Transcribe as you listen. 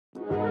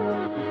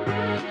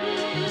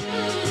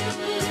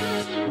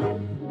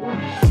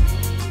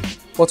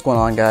What's going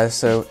on, guys?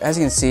 So as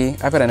you can see,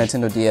 I've got a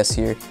Nintendo DS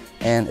here,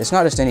 and it's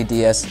not just any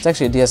DS, it's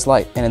actually a DS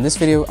Lite. And in this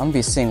video, I'm going to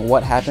be seeing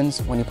what happens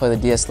when you play the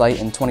DS Lite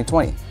in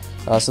 2020.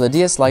 So the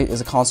DS Lite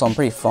is a console I'm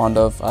pretty fond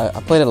of.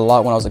 I played it a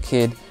lot when I was a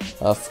kid.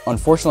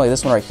 Unfortunately,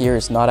 this one right here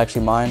is not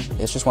actually mine.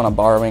 It's just one I'm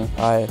borrowing.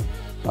 I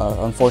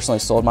unfortunately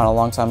sold mine a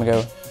long time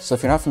ago. So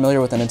if you're not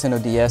familiar with the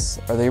Nintendo DS,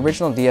 the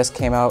original DS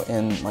came out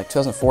in like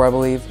 2004, I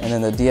believe, and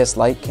then the DS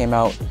Lite came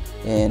out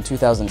in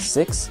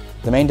 2006.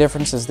 The main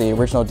difference is the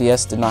original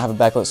DS did not have a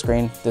backlit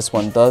screen. This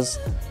one does.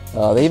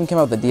 They even came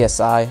out with the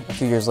DSi a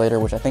few years later,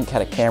 which I think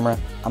had a camera.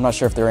 I'm not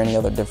sure if there are any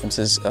other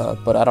differences,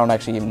 but I don't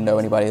actually even know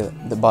anybody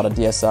that bought a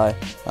DSi.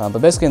 But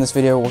basically in this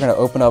video, we're going to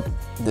open up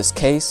this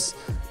case.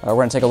 We're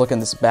going to take a look in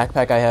this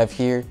backpack I have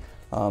here.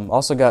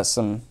 Also got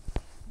some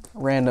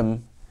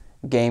random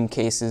game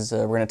cases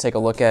we're going to take a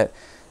look at.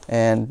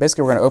 And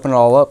basically we're going to open it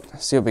all up,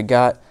 see what we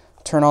got,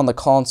 turn on the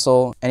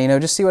console,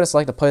 and just see what it's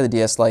like to play the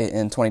DS Lite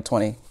in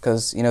 2020.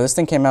 Because this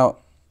thing came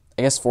out,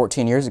 I guess,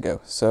 14 years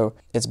ago. So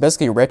it's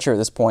basically retro at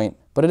this point,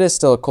 but it is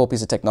still a cool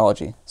piece of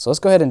technology. So let's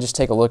go ahead and just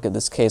take a look at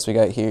this case we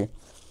got here.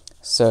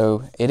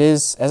 So it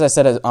is, as I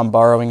said, I'm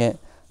borrowing it.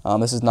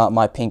 This is not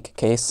my pink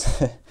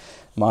case.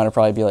 Mine would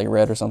probably be like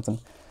red or something.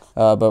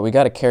 But we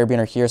got a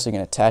carabiner here, so you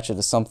can attach it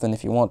to something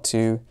if you want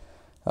to.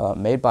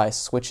 Made by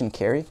Switch and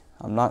Carry.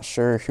 I'm not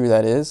sure who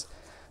that is.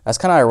 That's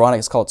kind of ironic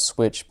it's called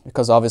Switch,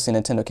 because obviously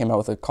Nintendo came out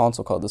with a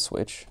console called the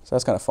Switch. So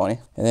that's kind of funny.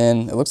 And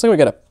then it looks like we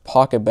got a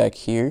pocket back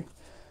here.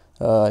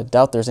 I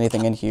doubt there's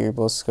anything in here,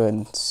 but let's go ahead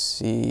and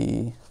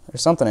see.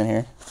 There's something in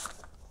here.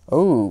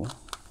 Oh,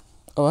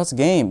 that's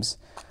games.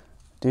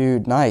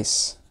 Dude,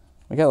 nice.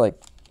 We got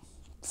like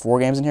 4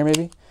 games in here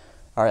maybe.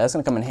 All right, that's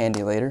gonna come in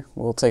handy later.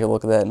 We'll take a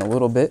look at that in a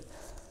little bit.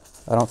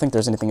 I don't think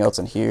there's anything else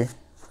in here.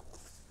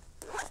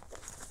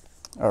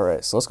 All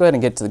right, so let's go ahead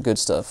and get to the good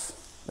stuff.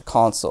 The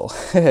console.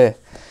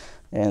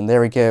 And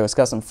there we go. It's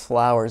got some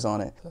flowers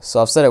on it.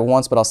 So I've said it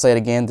once, but I'll say it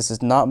again. This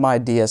is not my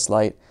DS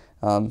Lite.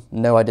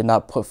 No, I did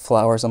not put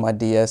flowers on my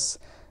DS.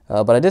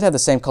 But I did have the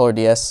same color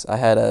DS. I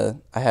had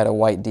a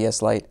white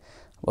DS Lite.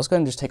 Let's go ahead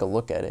and just take a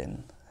look at it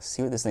and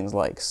see what this thing's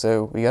like.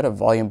 So we got a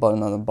volume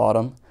button on the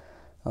bottom.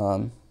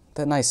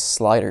 That nice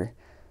slider.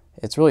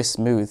 It's really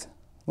smooth.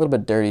 A little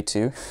bit dirty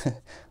too,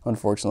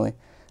 unfortunately.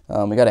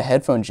 We got a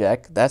headphone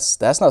jack. That's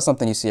not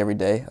something you see every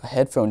day. A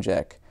headphone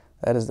jack.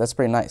 That's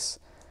pretty nice.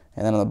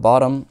 And then on the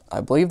bottom,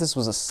 I believe this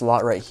was a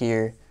slot right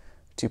here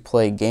to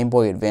play Game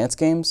Boy Advance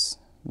games.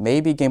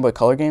 Maybe Game Boy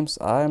Color games.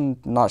 I'm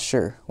not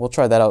sure. We'll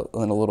try that out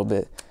in a little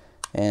bit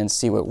and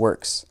see what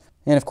works.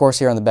 And of course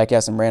here on the back you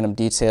have some random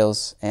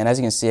details. And as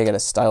you can see, I got a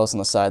stylus on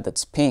the side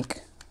that's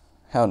pink.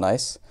 How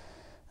nice.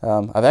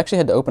 I've actually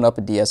had to open up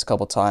a DS a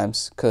couple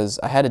times because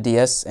I had a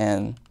DS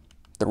and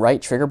the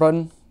right trigger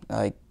button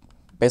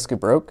basically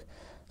broke.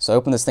 So I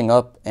opened this thing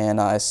up and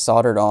I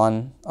soldered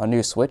on a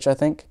new switch, I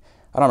think.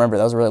 I don't remember,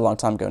 that was a really long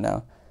time ago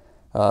now.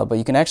 But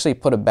you can actually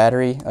put a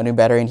new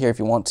battery in here if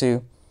you want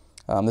to.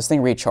 This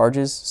thing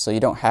recharges, so you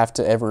don't have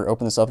to ever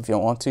open this up if you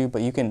don't want to,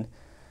 but you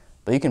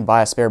can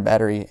buy a spare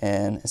battery,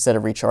 and instead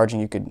of recharging,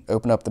 you could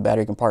open up the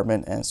battery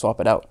compartment and swap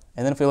it out.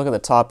 And then if we look at the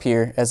top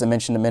here, as I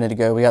mentioned a minute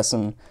ago, we got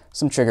some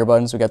trigger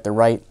buttons. We got the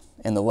right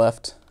and the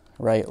left,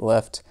 right,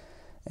 left.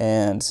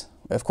 And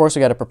of course we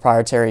got a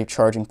proprietary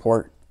charging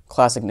port,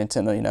 classic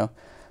Nintendo,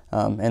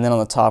 And then on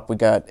the top we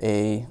got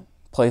a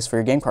place for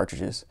your game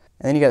cartridges.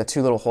 And then you got the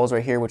 2 little holes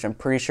right here, which I'm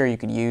pretty sure you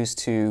could use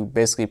to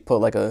basically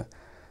put like a,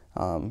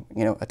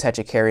 attach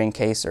a carrying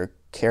case or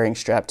carrying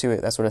strap to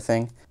it, that sort of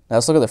thing. Now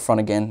let's look at the front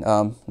again,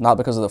 not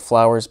because of the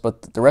flowers,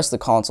 but the rest of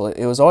the console.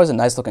 It was always a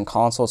nice looking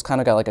console. It's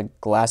kind of got like a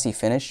glassy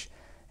finish,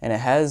 and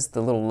it has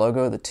the little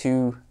logo, the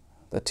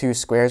two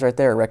squares right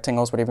there, or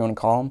rectangles, whatever you want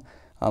to call them.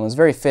 It's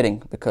very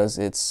fitting because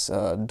it's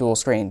dual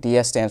screen.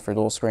 DS stands for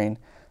dual screen,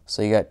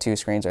 so you got 2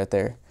 screens right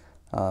there.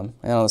 And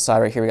on the side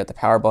right here, we got the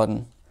power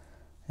button,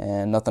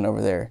 and nothing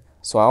over there.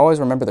 So I always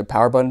remember the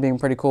power button being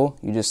pretty cool.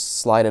 You just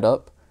slide it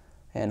up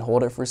and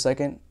hold it for a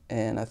second,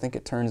 and I think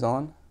it turns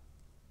on.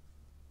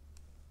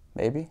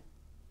 Maybe.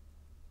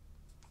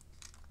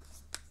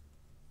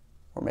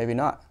 Or maybe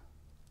not.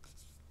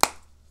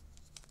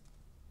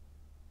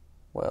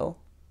 Well,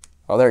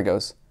 oh, there it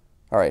goes.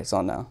 All right, it's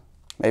on now.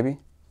 Maybe.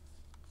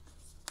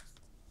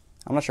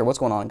 I'm not sure what's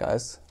going on,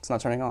 guys. It's not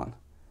turning on.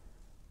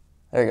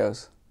 There it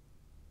goes.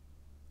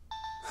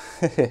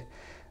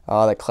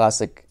 Oh, that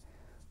classic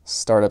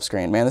startup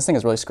screen. Man, this thing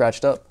is really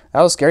scratched up.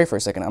 That was scary for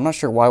a second. I'm not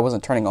sure why it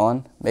wasn't turning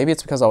on. Maybe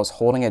it's because I was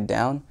holding it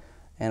down,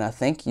 and I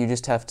think you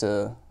just have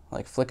to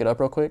flick it up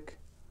real quick.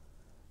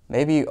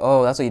 Maybe,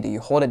 oh, that's what you do.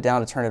 You hold it down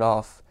to turn it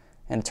off,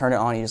 and to turn it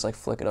on, you just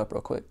flick it up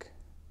real quick.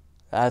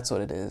 That's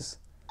what it is.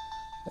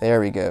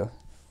 There we go.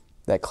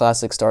 That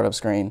classic startup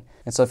screen.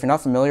 And so if you're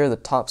not familiar, the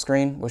top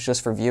screen was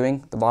just for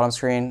viewing. The bottom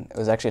screen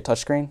was actually a touch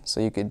screen, so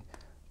you could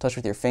touch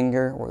with your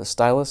finger or the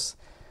stylus.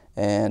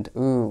 And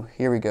ooh,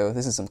 here we go.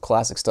 This is some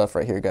classic stuff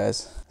right here,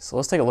 guys. So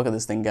let's take a look at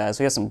this thing, guys.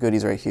 We got some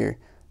goodies right here.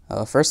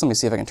 First, let me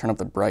see if I can turn up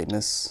the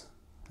brightness.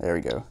 There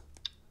we go.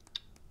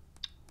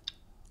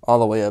 All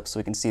the way up so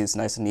we can see this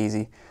nice and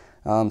easy.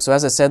 So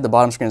as I said, the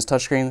bottom screen is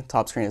touchscreen, the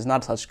top screen is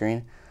not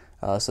touchscreen.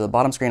 So the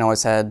bottom screen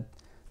always had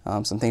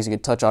some things you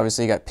could touch.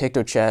 Obviously, you got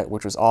PictoChat,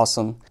 which was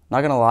awesome.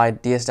 Not gonna lie,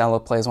 DS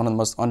Download Play is one of the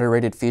most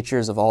underrated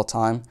features of all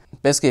time.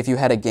 Basically, if you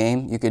had a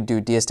game, you could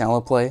do DS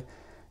Download Play,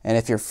 and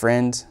if your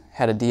friend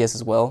had a DS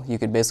as well, you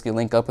could basically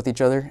link up with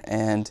each other,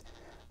 and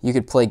you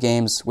could play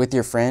games with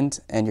your friend,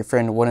 and your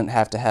friend wouldn't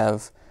have to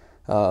have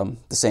the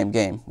same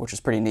game, which is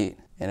pretty neat.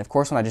 And of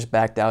course, when I just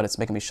backed out, it's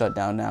making me shut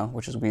down now,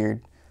 which is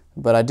weird.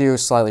 But I do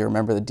slightly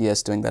remember the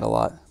DS doing that a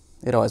lot.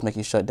 It'd always make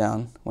you shut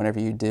down whenever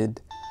you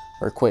did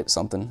or quit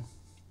something.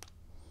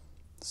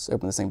 Let's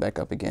open this thing back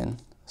up again.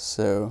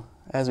 So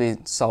as we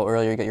saw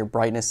earlier, you got your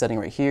brightness setting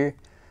right here.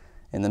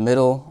 In the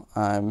middle,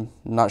 I'm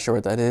not sure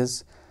what that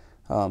is.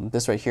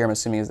 This right here, I'm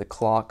assuming is the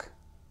clock.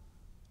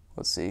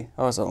 Let's see.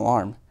 Oh, it's an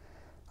alarm.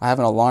 I have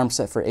an alarm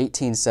set for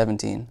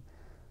 1817.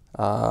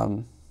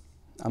 I'm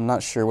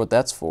not sure what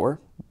that's for,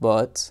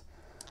 but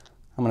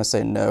I'm gonna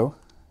say no.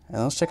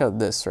 And let's check out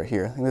this right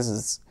here. I think this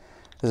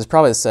is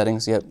probably the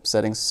settings. Yep,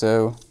 settings.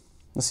 So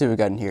let's see what we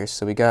got in here.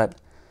 So we got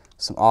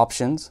some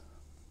options.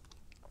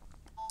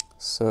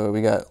 So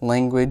we got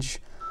language.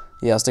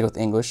 Yeah, I'll stick with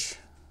English.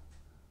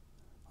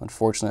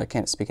 Unfortunately, I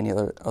can't speak any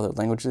other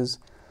languages.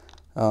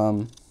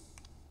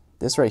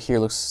 This right here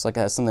looks like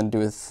it has something to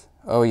do with,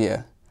 oh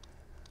yeah.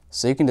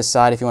 So you can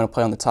decide if you want to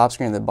play on the top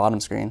screen or the bottom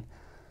screen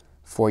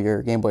for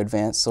your Game Boy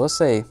Advance. So let's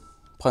say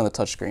play on the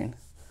touch screen,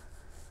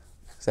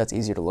 because that's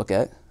easier to look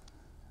at.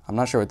 I'm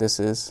not sure what this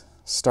is.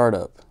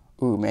 Startup.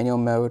 Ooh, manual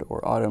mode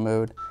or auto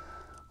mode.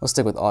 Let's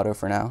stick with auto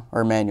for now,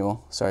 or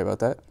manual. Sorry about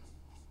that.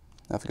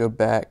 Now if we go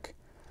back,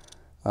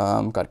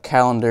 got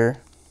calendar,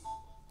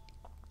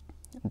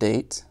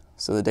 date.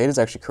 So the date is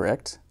actually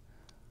correct.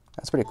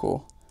 That's pretty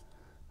cool.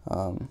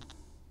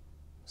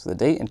 So the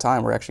date and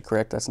time were actually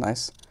correct. That's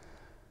nice.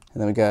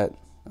 And then we got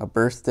a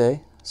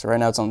birthday. So right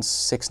now it's on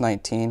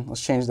 6/19.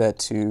 Let's change that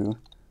to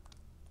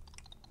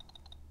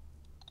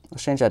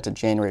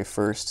January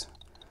 1st,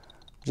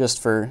 just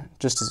for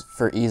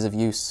ease of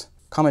use.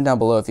 Comment down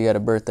below if you had a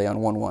birthday on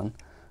 1/1.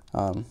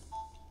 And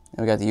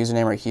we got the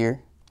username right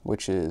here,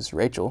 which is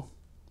Rachel,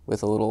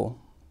 with a little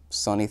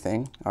sunny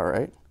thing. All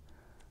right.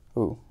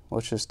 Ooh,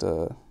 let's just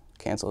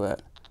cancel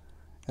that.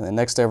 And then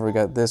next over we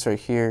got this right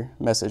here,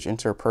 message,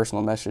 enter a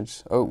personal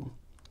message. Oh,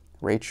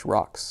 Rach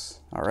rocks.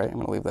 All right, I'm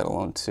gonna leave that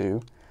alone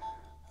too.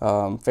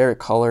 Favorite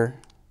color,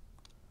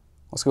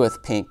 let's go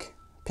with pink.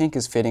 Pink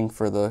is fitting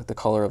for the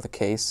color of the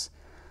case.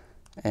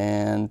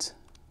 And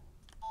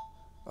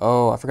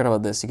oh, I forgot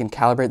about this. You can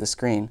calibrate the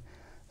screen.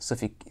 So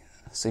if you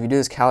do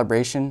this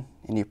calibration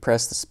and you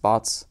press the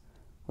spots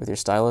with your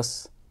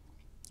stylus,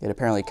 it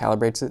apparently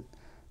calibrates it,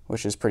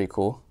 which is pretty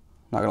cool.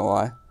 Not gonna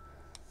lie.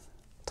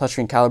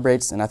 Touchscreen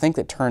calibrates, and I think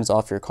that turns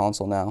off your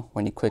console now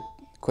when you quit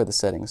the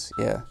settings.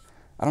 Yeah,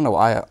 I don't know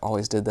why I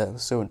always did that. It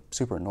was so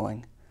super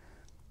annoying.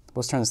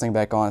 Let's turn this thing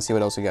back on and see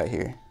what else we got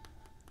here.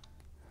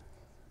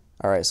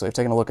 All right, so we've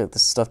taken a look at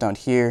this stuff down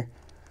here.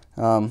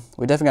 We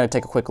definitely got to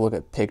take a quick look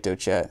at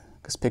PictoChat,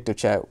 because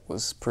PictoChat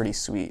was pretty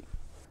sweet.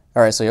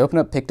 All right, so you open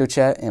up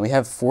PictoChat, and we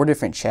have 4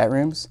 different chat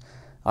rooms.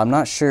 I'm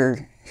not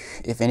sure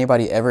if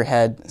anybody ever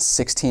had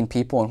 16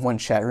 people in one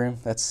chat room.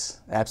 That's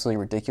absolutely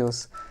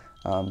ridiculous.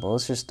 But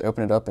let's just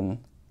open it up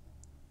and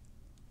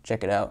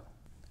check it out.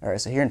 All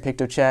right, so here in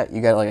PictoChat, you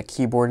got like a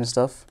keyboard and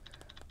stuff,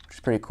 which is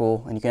pretty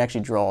cool, and you can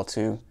actually draw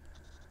too.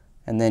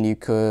 And then you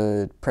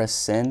could press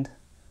send,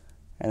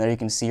 and there you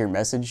can see your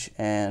message.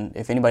 And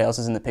if anybody else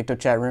is in the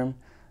PictoChat room,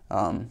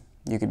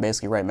 you could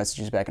basically write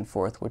messages back and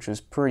forth, which was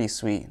pretty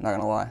sweet, not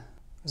gonna lie.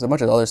 There's a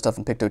bunch of other stuff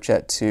in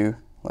PictoChat too,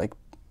 like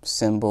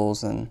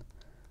symbols and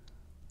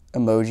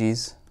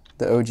emojis,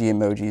 the OG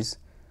emojis.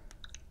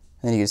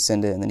 And then you could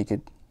send it, and then you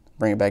could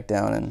bring it back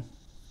down and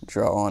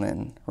draw on it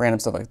and random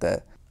stuff like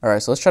that. All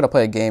right, so let's try to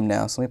play a game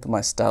now. So let me put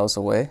my stylus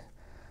away,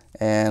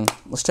 and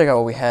let's check out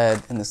what we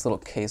had in this little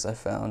case I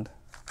found.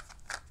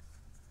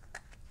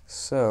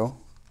 So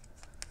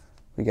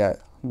we got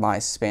My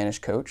Spanish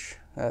Coach.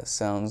 That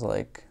sounds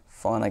like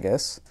fun, I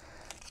guess.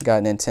 We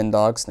got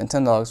Nintendogs.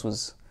 Nintendogs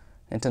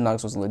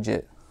was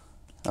legit.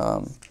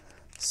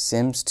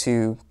 Sims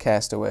 2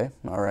 Castaway.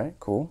 All right,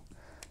 cool.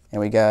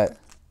 And we got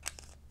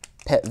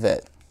Pet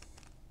Vet,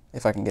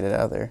 if I can get it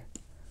out of there.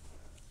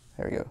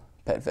 There we go,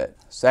 Pet Vet.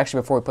 So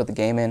actually, before we put the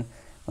game in,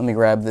 let me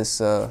grab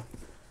this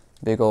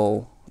big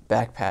old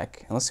backpack,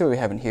 and let's see what we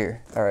have in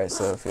here. All right,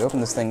 so if we open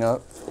this thing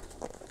up,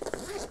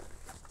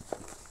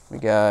 we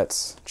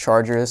got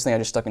charger. This thing I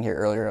just stuck in here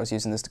earlier. I was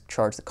using this to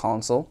charge the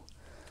console.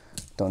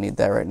 Don't need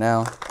that right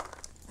now.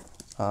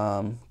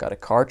 Got a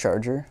car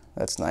charger.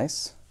 That's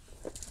nice.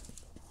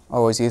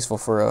 Always useful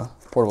for a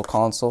portable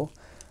console.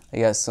 I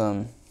got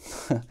some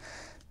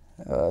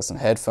some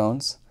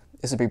headphones.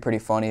 This would be pretty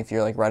funny if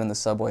you're like riding the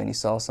subway and you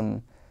saw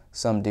some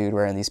dude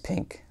wearing these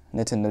pink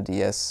Nintendo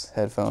DS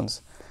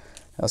headphones.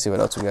 Let's see what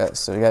else we got.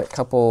 So we got a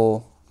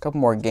couple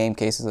more game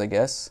cases, I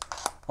guess,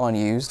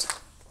 unused,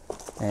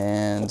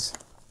 and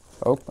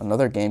oh,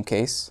 another game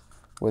case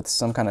with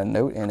some kind of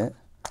note in it.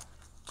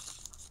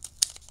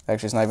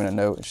 Actually, it's not even a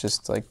note. It's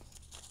just like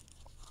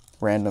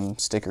random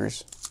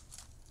stickers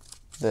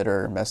that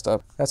are messed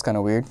up. That's kind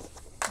of weird.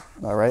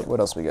 All right, what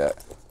else we got?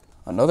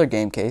 another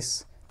game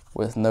case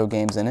with no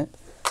games in it.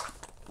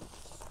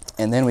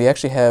 And then we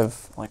actually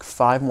have like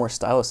 5 more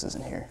styluses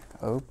in here.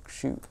 Oh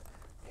shoot,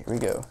 here we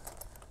go.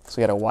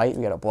 So we got a white,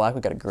 we got a black,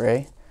 we got a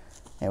gray,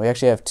 and we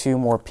actually have 2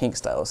 more pink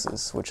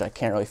styluses, which I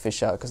can't really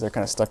fish out because they're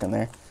kind of stuck in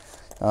there.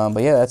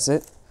 But yeah, that's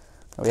it.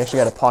 We actually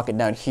got a pocket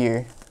down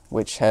here,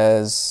 which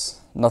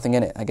has nothing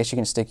in it. I guess you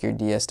can stick your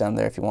DS down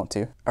there if you want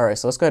to. All right,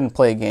 so let's go ahead and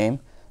play a game.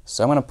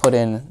 So I'm gonna put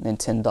in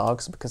Nintendo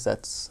DS because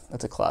that's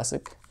a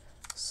classic.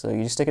 So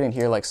you just stick it in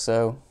here like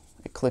so.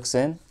 It clicks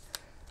in,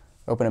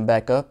 open it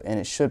back up, and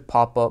it should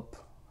pop up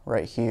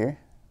right here.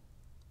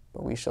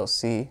 But we shall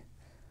see.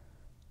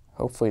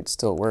 Hopefully it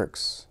still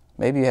works.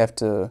 Maybe you have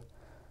to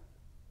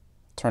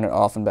turn it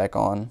off and back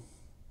on.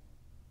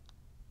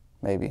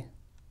 Maybe.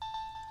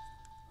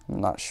 I'm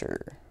not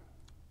sure.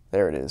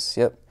 There it is.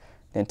 Yep,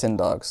 Nintendo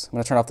DS. I'm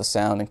gonna turn off the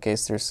sound in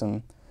case there's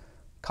some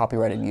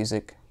copyrighted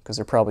music, because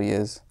there probably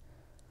is,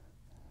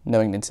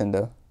 knowing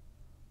Nintendo.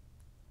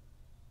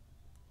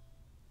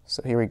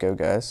 So here we go,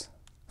 guys.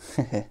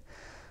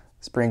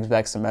 This brings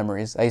back some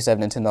memories. I used to have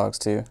Nintendo DS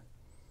too.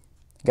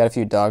 Got a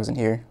few dogs in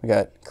here. We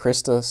got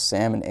Krista,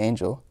 Sam, and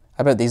Angel.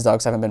 I bet these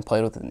dogs haven't been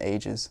played with in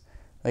ages.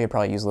 They could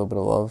probably use a little bit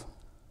of love.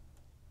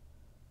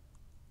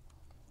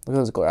 Look at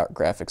those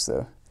graphics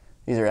though.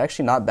 These are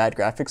actually not bad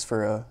graphics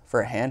for a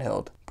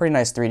handheld. Pretty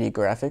nice 3D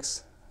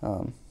graphics.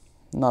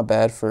 Not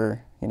bad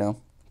for,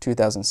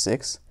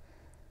 2006.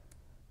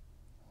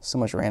 So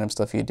much random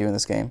stuff you could do in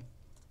this game.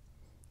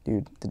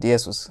 Dude, the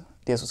DS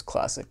was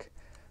classic.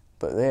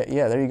 But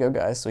yeah, there you go,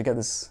 guys. So we got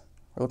this.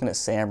 We're looking at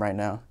Sam right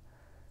now.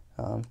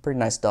 Pretty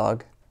nice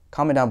dog.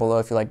 Comment down below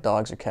if you like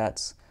dogs or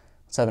cats.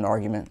 Let's have an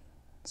argument.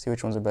 See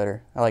which ones are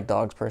better. I like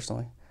dogs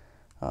personally.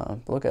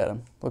 But look at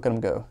them. Look at them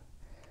go.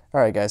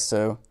 All right, guys.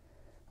 So I'm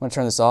gonna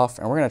turn this off,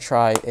 and we're gonna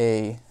try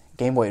a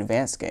Game Boy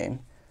Advance game,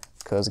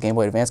 because Game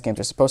Boy Advance games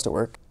are supposed to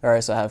work. All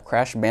right. So I have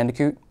Crash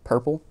Bandicoot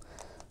Purple.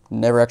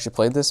 Never actually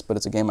played this, but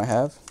it's a game I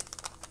have.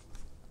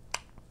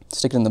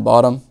 Stick it in the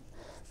bottom.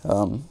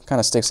 Kind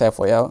of sticks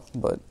halfway out,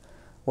 but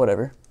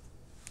whatever.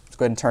 Let's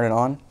go ahead and turn it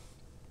on.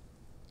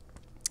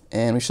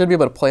 And we should be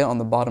able to play it on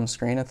the bottom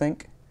screen, I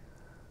think.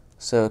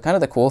 So kind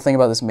of the cool thing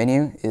about this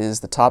menu is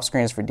the top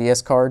screen is for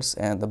DS cards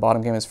and the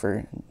bottom game is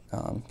for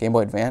Game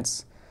Boy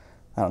Advance.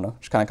 I don't know,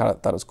 just kind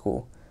of thought it was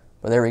cool.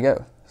 But there we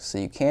go. So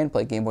you can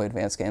play Game Boy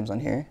Advance games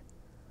on here.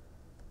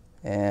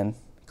 And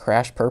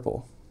Crash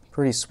Purple,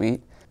 pretty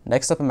sweet.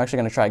 Next up, I'm actually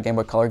going to try a Game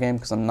Boy Color game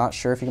because I'm not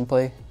sure if you can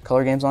play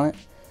color games on it.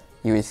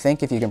 You would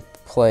think if you can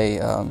play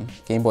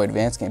Game Boy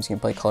Advance games, you can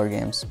play color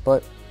games,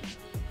 but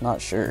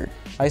not sure.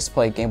 I used to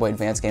play Game Boy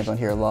Advance games on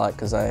here a lot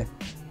because they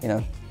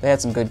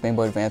had some good Game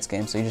Boy Advance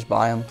games, so you just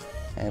buy them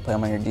and play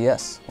them on your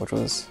DS, which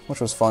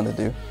was fun to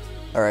do.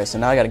 All right, so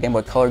now I got a Game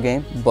Boy Color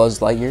game, Buzz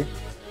Lightyear,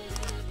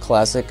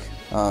 classic,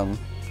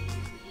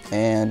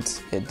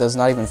 and it does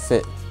not even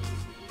fit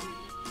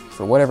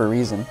for whatever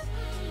reason.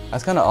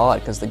 That's kind of odd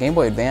because the Game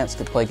Boy Advance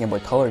could play Game Boy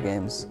Color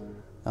games,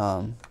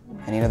 and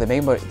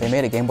they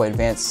made a Game Boy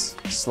Advance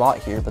slot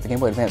here, but the Game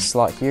Boy Advance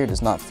slot here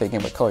does not fit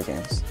Game Boy Color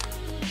games.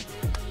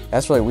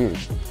 That's really weird.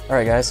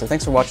 Alright guys, so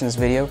thanks for watching this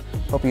video.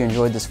 Hope you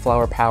enjoyed this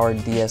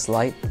flower-powered DS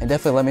Lite. And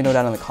definitely let me know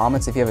down in the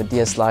comments if you have a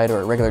DS Lite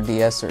or a regular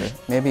DS or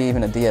maybe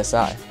even a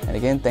DSi. And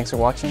again, thanks for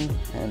watching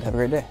and have a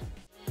great day.